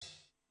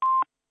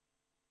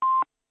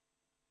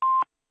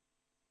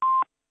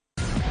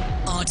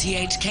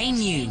RTHK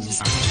News.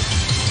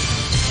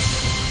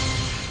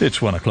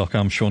 It's 1 o'clock.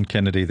 I'm Sean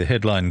Kennedy. The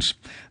headlines.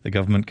 The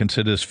government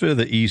considers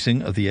further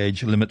easing of the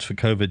age limits for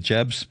COVID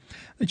jabs.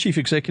 The chief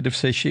executive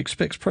says she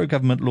expects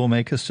pro-government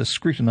lawmakers to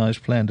scrutinise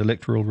planned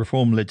electoral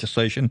reform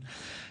legislation.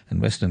 And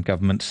Western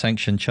governments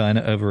sanction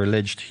China over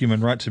alleged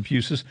human rights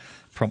abuses,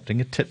 prompting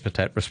a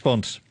tit-for-tat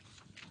response.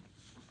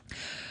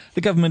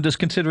 The government is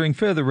considering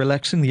further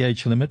relaxing the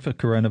age limit for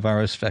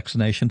coronavirus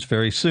vaccinations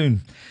very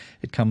soon.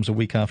 It comes a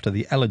week after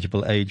the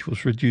eligible age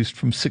was reduced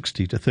from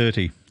 60 to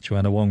 30.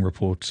 Joanna Wong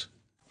reports.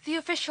 The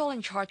official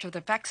in charge of the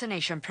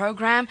vaccination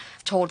program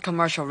told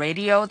commercial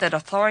radio that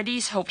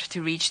authorities hoped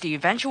to reach the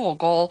eventual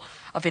goal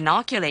of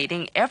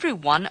inoculating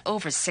everyone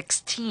over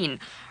 16.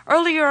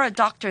 Earlier, a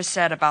doctor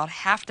said about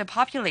half the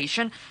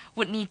population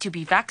would need to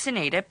be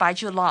vaccinated by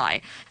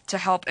July to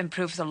help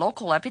improve the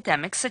local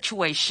epidemic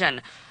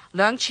situation.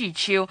 Leung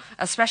Chi-chiu,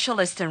 a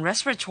specialist in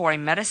respiratory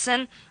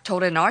medicine,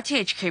 told an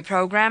RTHK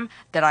program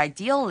that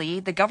ideally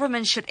the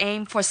government should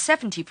aim for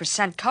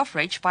 70%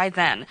 coverage by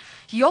then.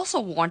 He also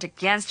warned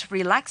against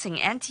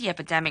relaxing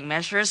anti-epidemic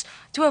measures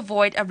to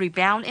avoid a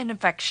rebound in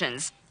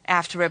infections,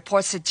 after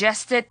reports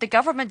suggested the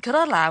government could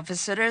allow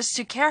visitors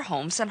to care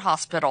homes and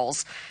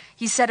hospitals.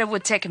 He said it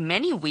would take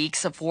many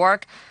weeks of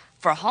work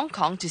for Hong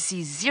Kong to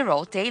see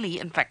 0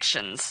 daily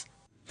infections.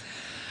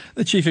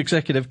 The Chief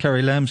Executive,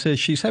 Carrie Lam, says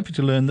she's happy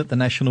to learn that the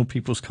National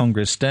People's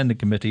Congress Standing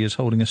Committee is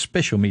holding a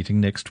special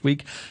meeting next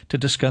week to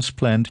discuss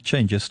planned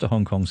changes to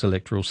Hong Kong's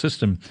electoral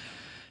system.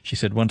 She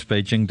said once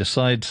Beijing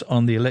decides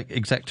on the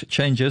exact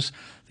changes,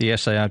 the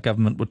SAR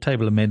government would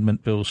table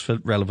amendment bills for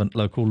relevant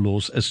local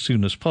laws as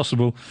soon as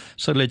possible,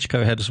 so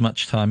LegCo had as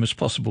much time as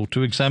possible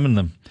to examine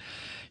them.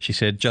 She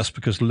said just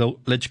because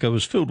LegCo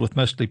was filled with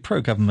mostly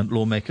pro-government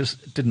lawmakers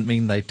didn't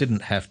mean they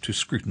didn't have to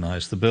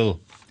scrutinise the bill.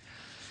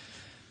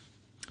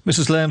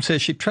 Mrs Lam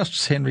says she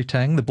trusts Henry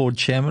Tang, the board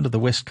chairman of the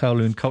West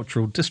Kowloon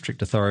Cultural District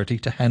Authority,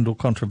 to handle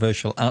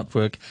controversial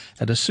artwork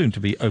at a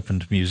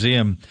soon-to-be-opened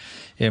museum.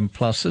 M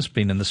Plus has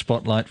been in the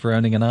spotlight for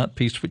owning an art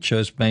piece which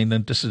shows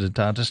mainland dissident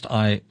artist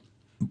Ai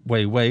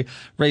Weiwei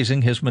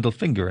raising his middle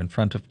finger in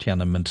front of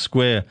Tiananmen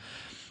Square.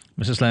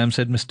 Mrs Lam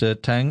said Mr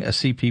Tang, a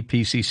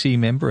CPPCC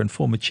member and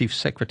former chief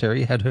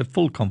secretary, had her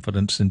full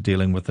confidence in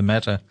dealing with the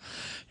matter.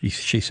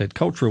 She said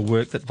cultural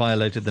work that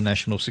violated the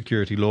national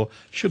security law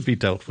should be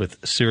dealt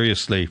with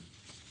seriously.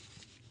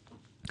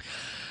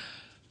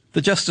 The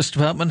Justice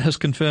Department has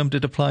confirmed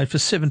it applied for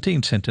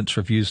 17 sentence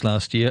reviews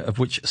last year, of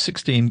which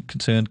 16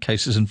 concerned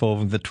cases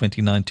involving the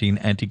 2019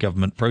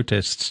 anti-government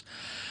protests.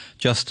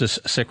 Justice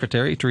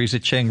Secretary Teresa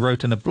Cheng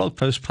wrote in a blog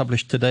post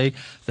published today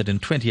that in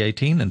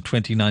 2018 and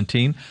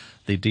 2019,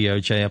 the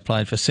DOJ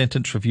applied for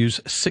sentence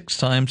reviews 6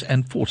 times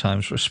and 4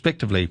 times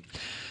respectively.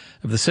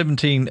 Of the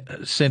 17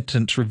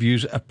 sentence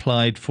reviews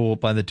applied for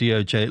by the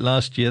DOJ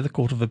last year, the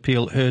Court of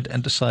Appeal heard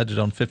and decided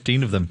on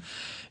 15 of them.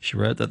 She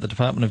wrote that the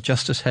Department of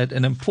Justice had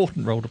an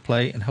important role to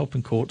play in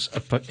helping courts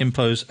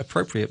impose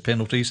appropriate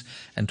penalties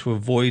and to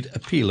avoid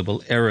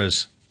appealable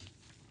errors.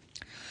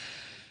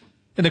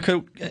 In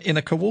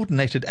a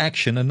coordinated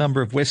action, a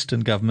number of Western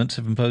governments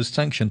have imposed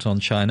sanctions on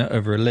China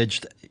over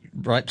alleged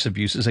rights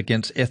abuses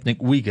against ethnic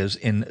Uyghurs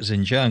in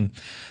Xinjiang.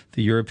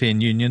 The European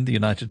Union, the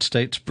United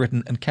States,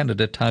 Britain and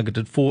Canada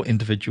targeted 4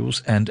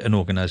 individuals and an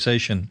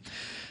organisation.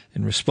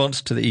 In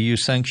response to the EU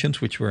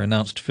sanctions, which were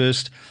announced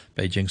first,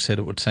 Beijing said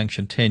it would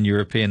sanction 10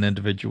 European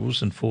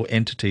individuals and 4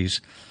 entities.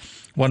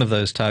 One of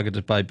those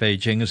targeted by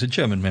Beijing is a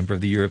German member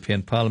of the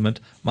European Parliament,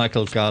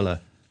 Michael Gahler.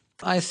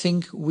 I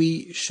think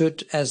we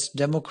should, as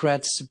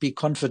Democrats, be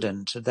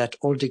confident that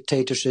all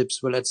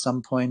dictatorships will at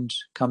some point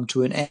come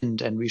to an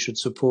end, and we should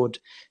support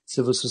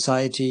civil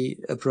society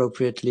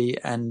appropriately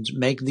and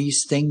make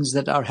these things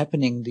that are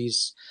happening,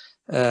 these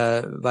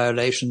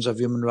violations of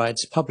human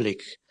rights,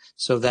 public,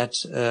 so that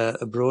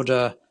a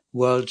broader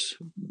world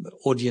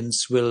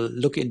audience will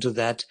look into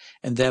that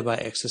and thereby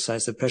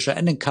exercise the pressure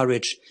and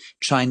encourage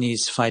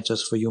Chinese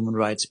fighters for human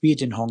rights, be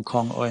it in Hong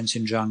Kong or in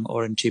Xinjiang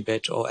or in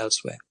Tibet or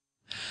elsewhere.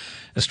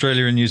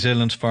 Australia and New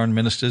Zealand's foreign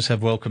ministers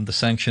have welcomed the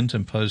sanctions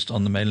imposed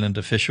on the mainland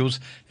officials.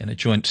 In a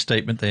joint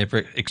statement, they have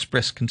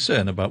expressed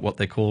concern about what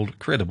they called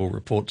credible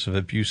reports of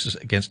abuses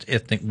against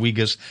ethnic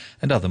Uyghurs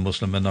and other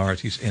Muslim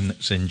minorities in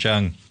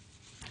Xinjiang.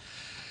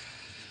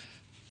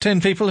 10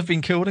 people have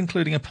been killed,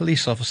 including a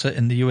police officer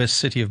in the U.S.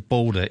 city of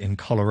Boulder in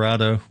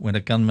Colorado, when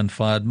a gunman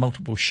fired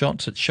multiple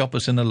shots at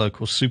shoppers in a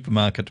local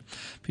supermarket.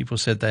 People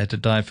said they had to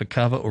dive for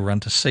cover or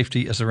run to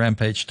safety as the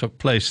rampage took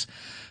place.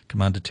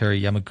 Commander Terry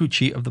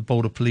Yamaguchi of the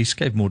Boulder Police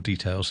gave more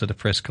details at a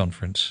press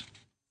conference.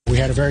 We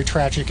had a very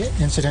tragic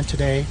incident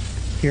today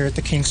here at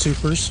the King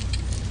Soopers.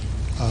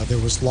 There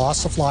was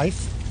loss of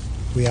life.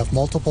 We have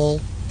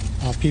multiple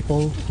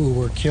people who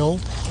were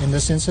killed in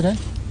this incident.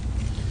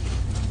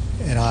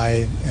 And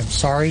I am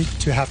sorry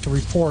to have to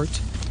report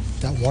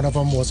that one of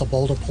them was a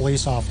Boulder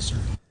police officer.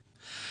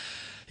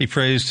 He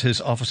praised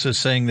his officers,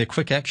 saying their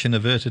quick action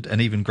averted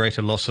an even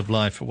greater loss of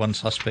life. One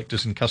suspect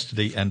is in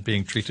custody and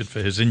being treated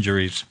for his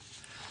injuries.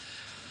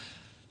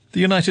 The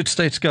United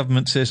States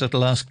government says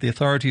it'll ask the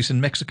authorities in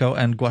Mexico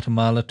and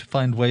Guatemala to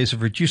find ways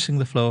of reducing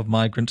the flow of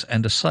migrants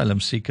and asylum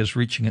seekers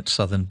reaching its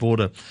southern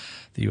border.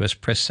 The U.S.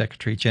 Press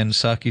Secretary Jen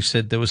Psaki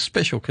said there was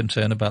special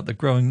concern about the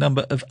growing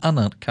number of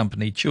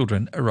unaccompanied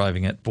children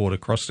arriving at border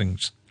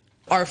crossings.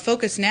 Our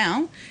focus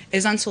now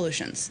is on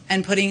solutions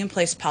and putting in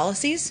place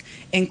policies,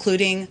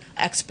 including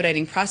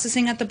expediting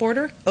processing at the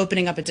border,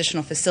 opening up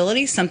additional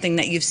facilities, something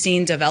that you've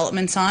seen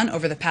developments on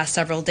over the past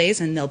several days,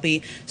 and there'll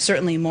be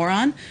certainly more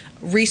on,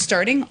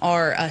 restarting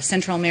our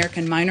Central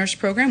American Minors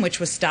Program,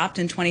 which was stopped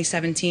in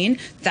 2017.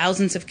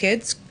 Thousands of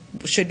kids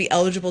should be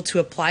eligible to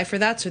apply for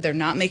that, so they're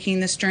not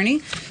making this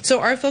journey. So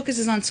our focus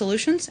is on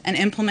solutions and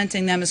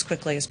implementing them as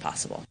quickly as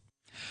possible.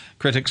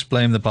 Critics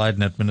blame the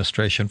Biden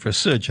administration for a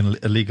surge in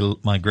illegal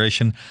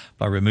migration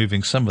by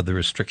removing some of the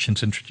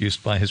restrictions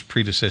introduced by his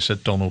predecessor,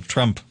 Donald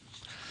Trump.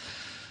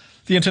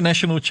 The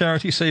international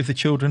charity Save the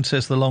Children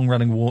says the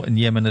long-running war in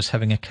Yemen is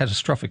having a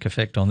catastrophic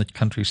effect on the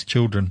country's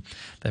children.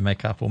 They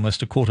make up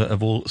almost a quarter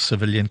of all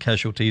civilian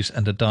casualties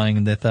and are dying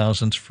in their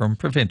thousands from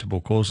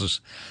preventable causes.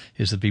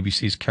 Here's the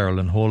BBC's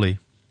Carolyn Hawley.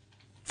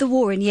 The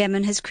war in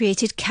Yemen has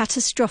created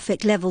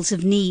catastrophic levels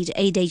of need,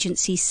 aid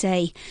agencies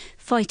say.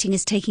 Fighting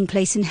is taking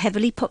place in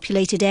heavily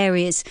populated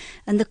areas,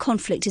 and the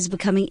conflict is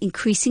becoming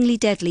increasingly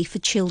deadly for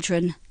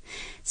children.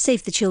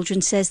 Save the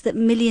Children says that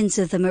millions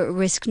of them are at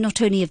risk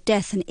not only of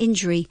death and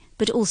injury,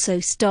 but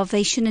also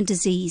starvation and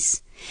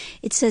disease.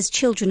 It says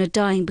children are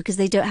dying because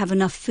they don't have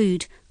enough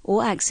food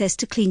or access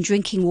to clean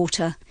drinking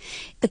water.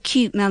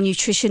 Acute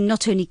malnutrition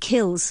not only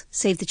kills,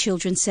 Save the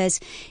Children says,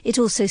 it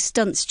also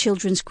stunts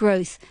children's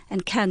growth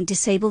and can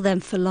disable them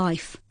for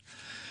life.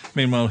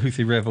 Meanwhile,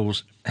 Houthi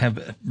rebels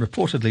have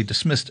reportedly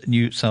dismissed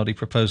new Saudi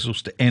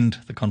proposals to end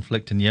the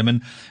conflict in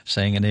Yemen,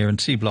 saying an air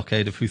and sea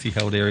blockade of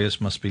Houthi-held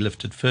areas must be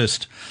lifted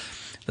first.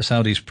 The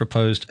Saudis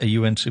proposed a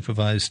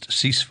UN-supervised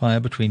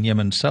ceasefire between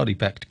Yemen's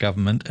Saudi-backed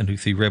government and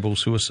Houthi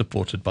rebels who are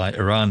supported by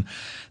Iran.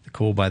 The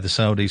call by the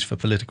Saudis for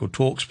political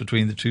talks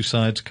between the two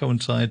sides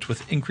coincides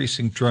with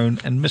increasing drone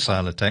and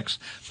missile attacks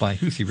by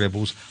Houthi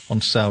rebels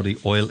on Saudi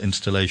oil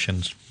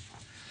installations.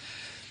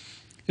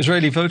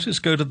 Israeli voters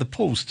go to the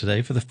polls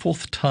today for the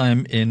fourth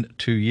time in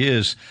 2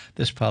 years.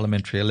 This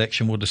parliamentary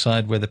election will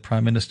decide whether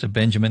Prime Minister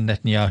Benjamin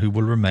Netanyahu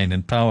will remain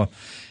in power.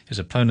 His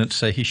opponents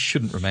say he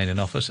shouldn't remain in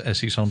office as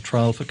he's on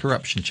trial for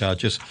corruption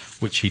charges,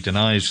 which he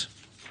denies.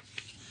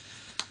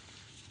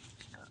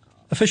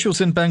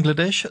 Officials in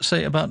Bangladesh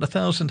say about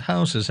 1,000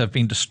 houses have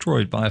been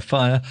destroyed by a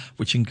fire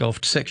which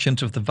engulfed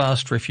sections of the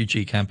vast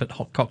refugee camp at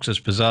Cox's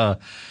Bazar.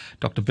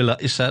 Dr. Bilal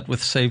Isat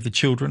with Save the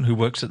Children, who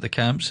works at the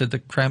camp, said the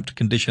cramped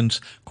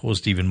conditions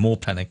caused even more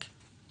panic.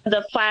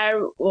 The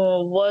fire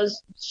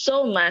was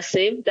so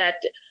massive that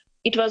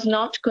it was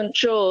not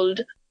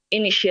controlled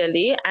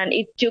initially, and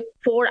it took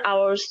 4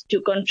 hours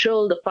to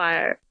control the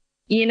fire.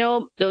 You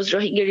know, those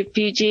Rohingya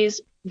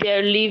refugees,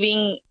 they're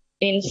living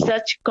in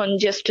such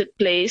congested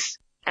place,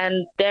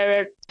 and there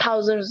are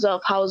thousands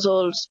of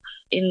households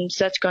in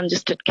such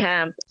congested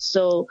camp.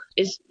 So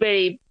it's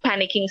very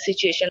panicking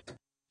situation.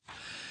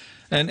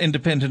 An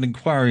independent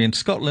inquiry in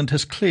Scotland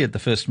has cleared the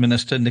First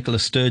Minister, Nicola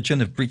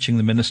Sturgeon, of breaching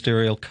the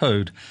ministerial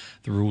code,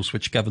 the rules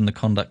which govern the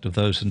conduct of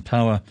those in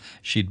power.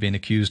 She'd been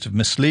accused of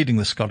misleading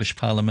the Scottish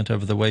Parliament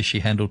over the way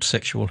she handled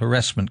sexual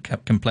harassment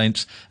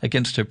complaints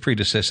against her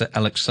predecessor,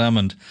 Alex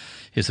Salmond.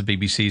 Here's the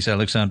BBC's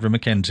Alexandra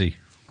Mackenzie.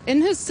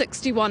 In his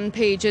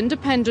 61-page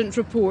independent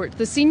report,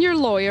 the senior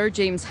lawyer,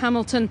 James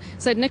Hamilton,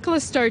 said Nicola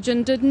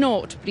Sturgeon did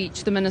not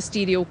breach the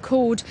ministerial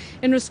code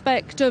in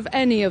respect of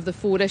any of the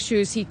 4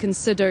 issues he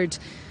considered.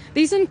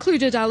 These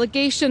included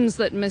allegations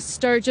that Ms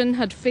Sturgeon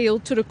had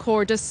failed to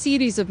record a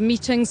series of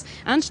meetings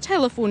and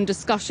telephone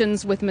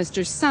discussions with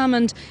Mr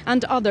Salmond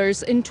and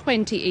others in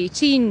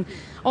 2018.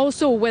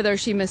 Also, whether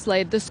she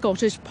misled the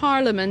Scottish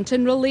Parliament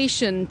in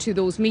relation to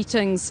those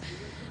meetings.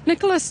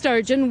 Nicola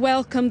Sturgeon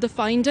welcomed the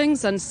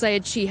findings and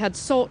said she had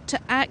sought to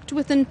act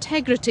with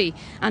integrity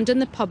and in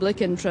the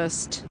public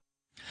interest.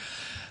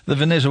 The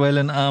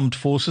Venezuelan armed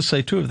forces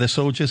say 2 of their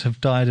soldiers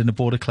have died in a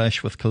border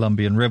clash with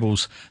Colombian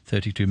rebels.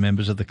 32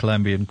 members of the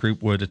Colombian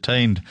group were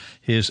detained.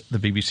 Here's the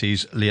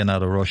BBC's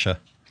Leonardo Rocha.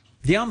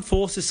 The armed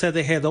forces said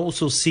they had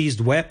also seized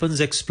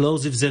weapons,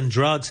 explosives and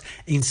drugs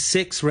in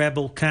 6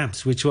 rebel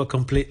camps, which were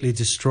completely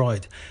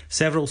destroyed.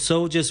 Several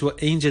soldiers were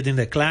injured in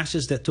the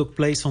clashes that took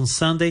place on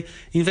Sunday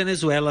in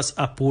Venezuela's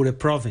Apure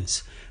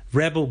province.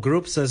 Rebel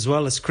groups as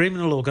well as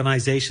criminal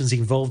organizations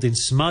involved in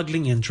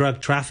smuggling and drug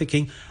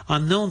trafficking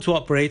are known to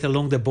operate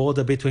along the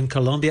border between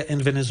Colombia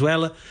and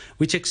Venezuela,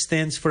 which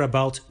extends for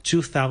about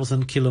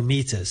 2,000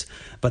 kilometers.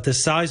 But the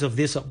size of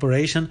this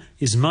operation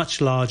is much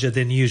larger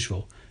than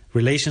usual.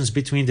 Relations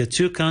between the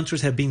 2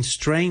 countries have been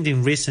strained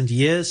in recent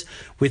years,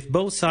 with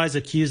both sides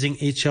accusing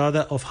each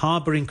other of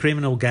harboring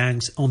criminal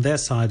gangs on their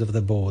side of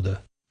the border.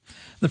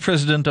 The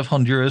president of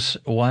Honduras,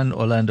 Juan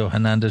Orlando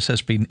Hernandez,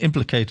 has been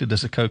implicated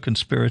as a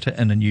co-conspirator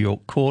in a New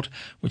York court,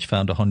 which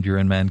found a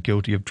Honduran man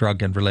guilty of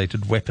drug and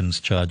related weapons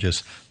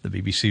charges. The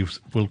BBC's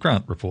Will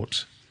Grant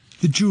reports.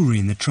 The jury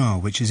in the trial,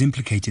 which has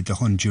implicated the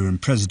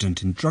Honduran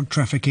president in drug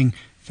trafficking,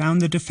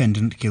 found the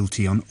defendant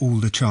guilty on all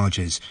the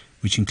charges,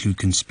 which include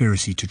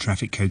conspiracy to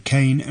traffic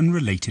cocaine and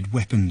related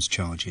weapons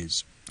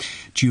charges.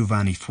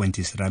 Giovanni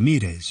Fuentes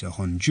Ramirez, a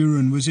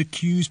Honduran, was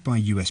accused by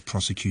U.S.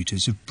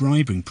 prosecutors of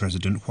bribing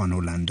President Juan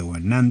Orlando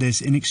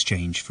Hernandez in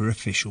exchange for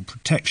official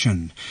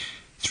protection.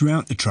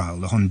 Throughout the trial,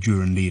 the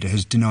Honduran leader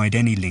has denied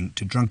any link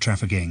to drug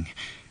trafficking.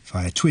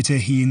 Via Twitter,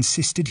 he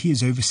insisted he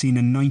has overseen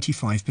a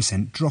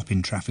 95% drop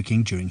in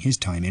trafficking during his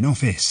time in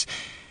office.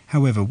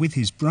 However, with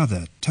his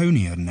brother,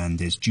 Tony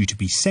Hernandez, due to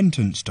be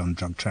sentenced on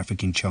drug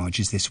trafficking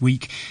charges this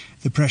week,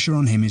 the pressure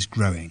on him is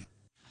growing.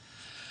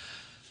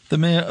 The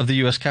mayor of the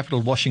U.S.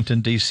 capital,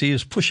 Washington, D.C.,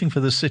 is pushing for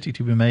the city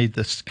to be made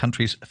this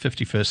country's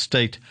 51st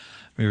state.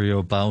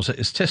 Muriel Bowser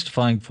is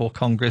testifying for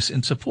Congress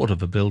in support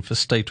of a bill for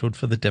statehood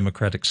for the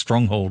Democratic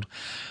stronghold.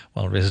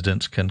 While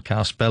residents can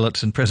cast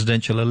ballots in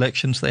presidential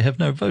elections, they have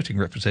no voting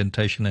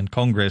representation in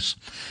Congress.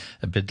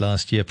 A bid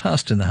last year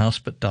passed in the House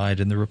but died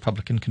in the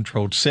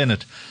Republican-controlled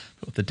Senate.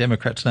 But with the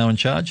Democrats now in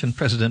charge and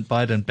President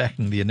Biden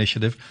backing the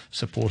initiative,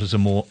 supporters are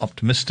more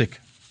optimistic.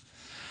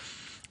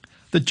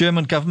 The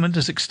German government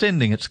is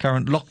extending its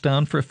current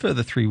lockdown for a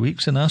further 3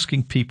 weeks and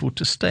asking people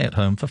to stay at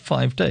home for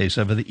 5 days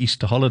over the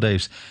Easter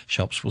holidays.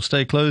 Shops will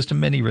stay closed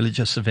and many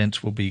religious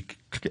events will be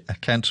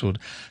cancelled.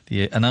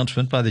 The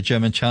announcement by the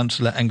German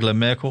Chancellor Angela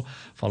Merkel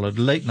followed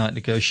late-night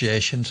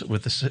negotiations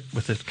with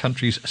the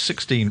country's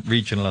 16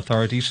 regional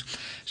authorities,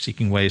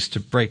 seeking ways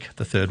to break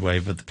the third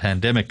wave of the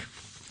pandemic.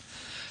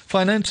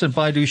 Finance and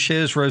Baidu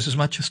shares rose as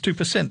much as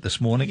 2% this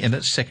morning in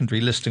its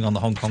secondary listing on the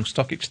Hong Kong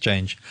Stock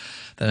Exchange.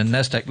 The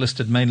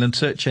Nasdaq-listed mainland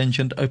search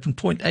engine opened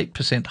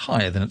 0.8%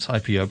 higher than its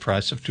IPO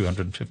price of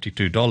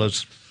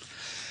 $252.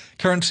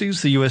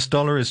 Currencies: the US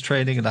dollar is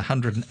trading at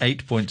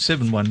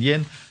 108.71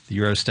 yen, the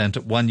euro stands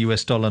at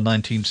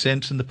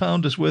 $1.19, and the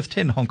pound is worth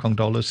 10 Hong Kong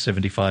dollars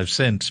 75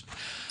 cents.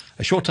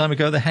 A short time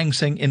ago, the Hang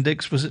Seng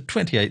Index was at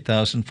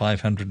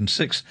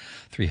 28,506,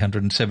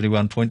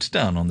 371 points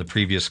down on the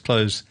previous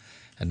close.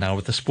 And now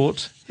with the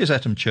sports, here's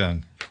Atom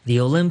Chung.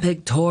 The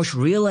Olympic torch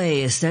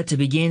relay is set to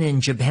begin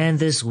in Japan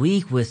this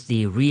week, with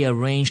the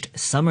rearranged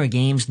Summer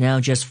Games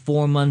now just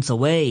 4 months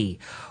away.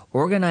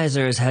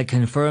 Organizers had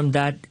confirmed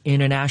that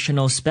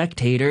international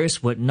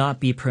spectators would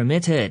not be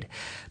permitted.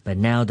 But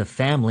now the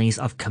families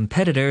of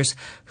competitors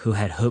who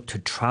had hoped to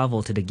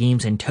travel to the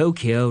Games in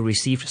Tokyo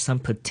received some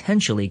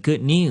potentially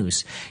good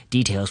news.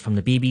 Details from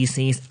the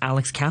BBC's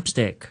Alex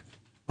Capstick.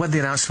 When the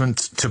announcement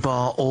to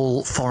bar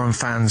all foreign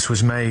fans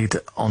was made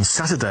on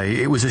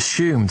Saturday, it was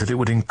assumed that it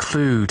would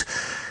include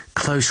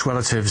close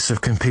relatives of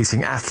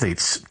competing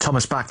athletes.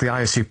 Thomas Bach, the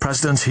ISU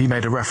president, he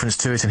made a reference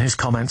to it in his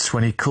comments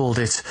when he called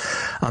it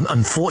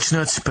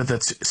unfortunate, but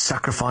that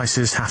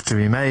sacrifices have to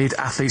be made.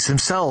 Athletes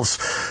themselves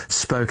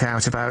spoke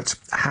out about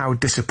how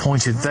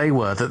disappointed they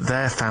were that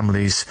their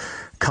families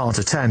can't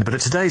attend. But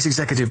at today's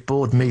executive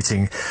board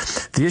meeting,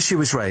 the issue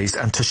was raised,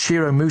 and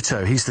Toshiro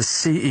Muto, he's the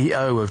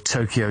CEO of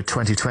Tokyo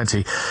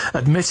 2020,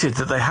 admitted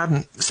that they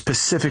hadn't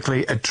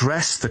specifically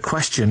addressed the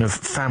question of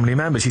family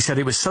members. He said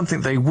it was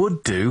something they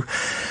would do,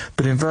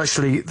 but in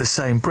virtually the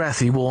same breath,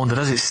 he warned that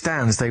as it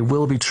stands, they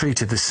will be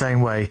treated the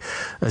same way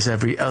as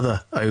every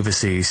other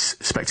overseas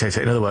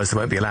spectator. In other words, they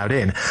won't be allowed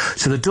in.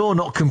 So the door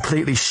not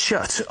completely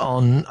shut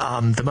on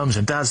the mums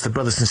and dads, the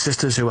brothers and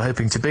sisters who are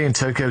hoping to be in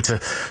Tokyo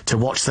to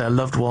watch their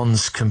loved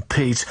ones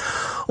compete,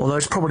 although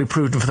it's probably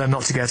prudent for them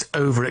not to get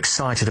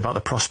overexcited about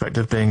the prospect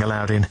of being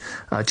allowed in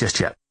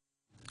just yet.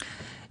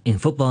 In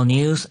football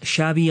news,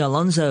 Xabi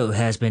Alonso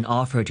has been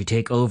offered to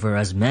take over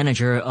as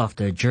manager of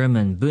the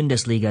German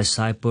Bundesliga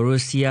side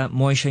Borussia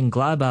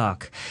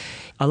Mönchengladbach.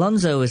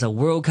 Alonso is a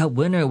World Cup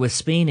winner with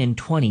Spain in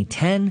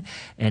 2010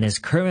 and is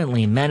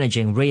currently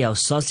managing Real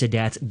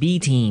Sociedad's B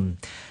team.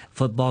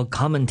 Football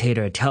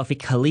commentator Taufik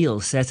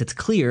Khalil says it's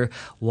clear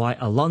why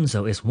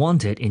Alonso is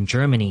wanted in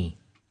Germany.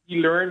 He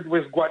learned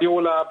with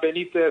Guardiola,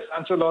 Benitez,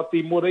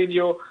 Ancelotti,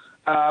 Mourinho.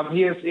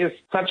 He has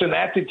such an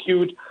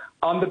attitude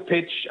on the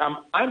pitch.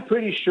 I'm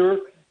pretty sure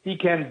he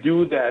can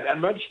do that.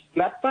 And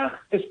Mönchengladbach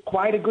is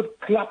quite a good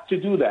club to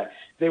do that.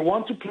 They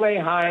want to play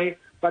high,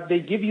 but they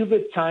give you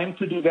the time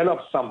to develop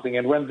something.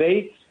 And when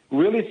they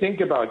really think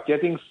about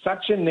getting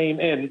such a name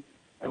in,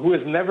 who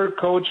has never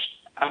coached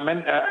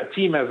a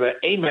team as an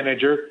A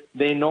manager,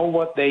 they know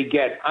what they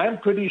get. I'm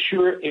pretty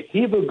sure if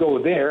he will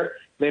go there,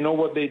 they know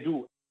what they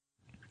do.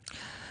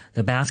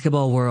 The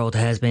basketball world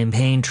has been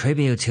paying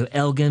tribute to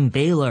Elgin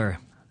Baylor,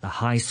 the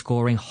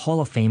high-scoring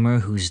Hall of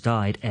Famer who's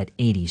died at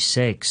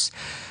 86.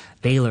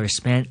 Baylor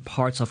spent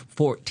parts of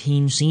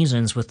 14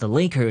 seasons with the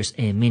Lakers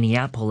in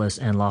Minneapolis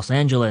and Los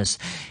Angeles,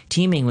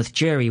 teaming with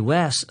Jerry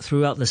West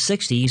throughout the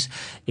 60s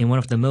in one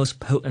of the most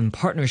potent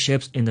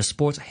partnerships in the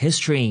sport's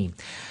history.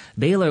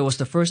 Baylor was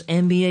the first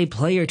NBA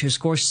player to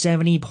score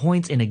 70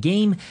 points in a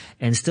game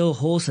and still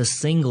holds a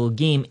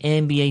single-game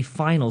NBA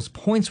Finals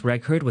points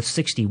record with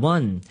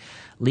 61.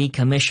 League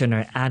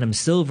Commissioner Adam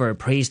Silver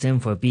praised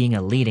him for being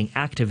a leading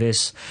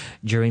activist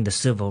during the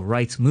civil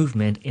rights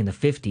movement in the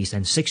 50s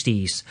and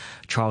 60s.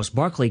 Charles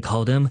Barkley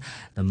called him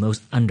the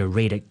most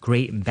underrated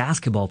great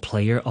basketball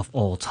player of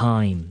all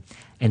time.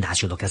 And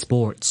that's your look at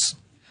sports.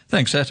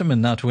 Thanks, Adam.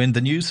 And now to end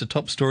the news, the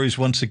top stories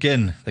once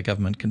again. The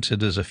government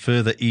considers a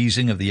further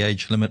easing of the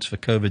age limits for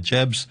COVID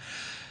jabs.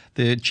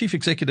 The chief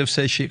executive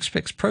says she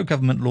expects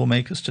pro-government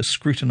lawmakers to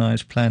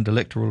scrutinise planned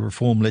electoral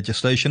reform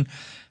legislation,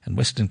 and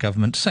Western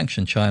governments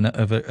sanction China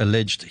over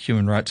alleged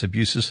human rights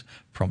abuses,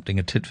 prompting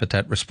a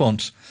tit-for-tat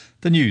response.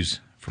 The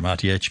news from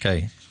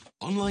RTHK.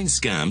 Online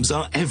scams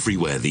are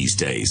everywhere these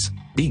days.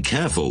 Be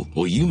careful,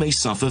 or you may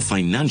suffer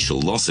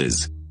financial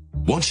losses.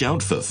 Watch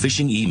out for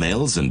phishing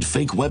emails and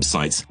fake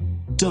websites.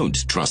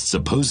 Don't trust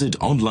supposed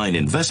online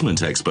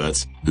investment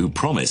experts who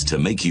promise to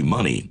make you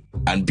money.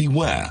 And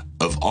beware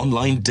of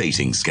online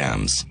dating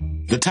scams.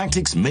 The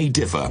tactics may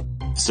differ,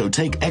 so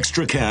take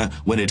extra care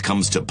when it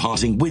comes to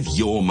parting with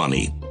your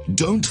money.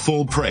 Don't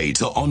fall prey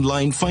to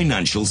online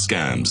financial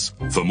scams.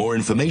 For more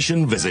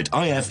information, visit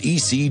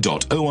ifec.org.hk.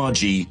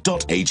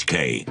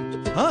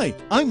 Hi,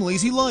 I'm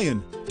Lazy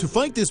Lion. To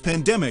fight this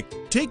pandemic,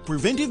 take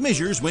preventive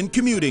measures when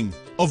commuting.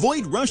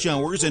 Avoid rush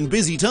hours and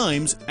busy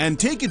times, and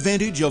take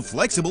advantage of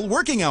flexible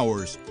working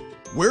hours.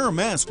 Wear a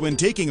mask when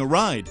taking a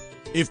ride.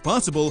 If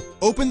possible,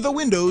 open the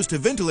windows to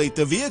ventilate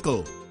the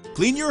vehicle.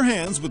 Clean your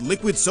hands with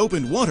liquid soap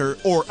and water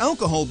or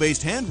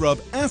alcohol-based hand rub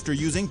after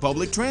using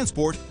public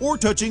transport or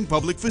touching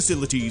public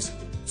facilities.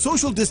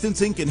 Social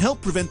distancing can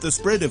help prevent the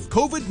spread of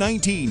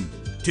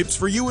COVID-19. Tips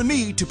for you and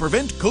me to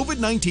prevent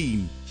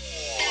COVID-19.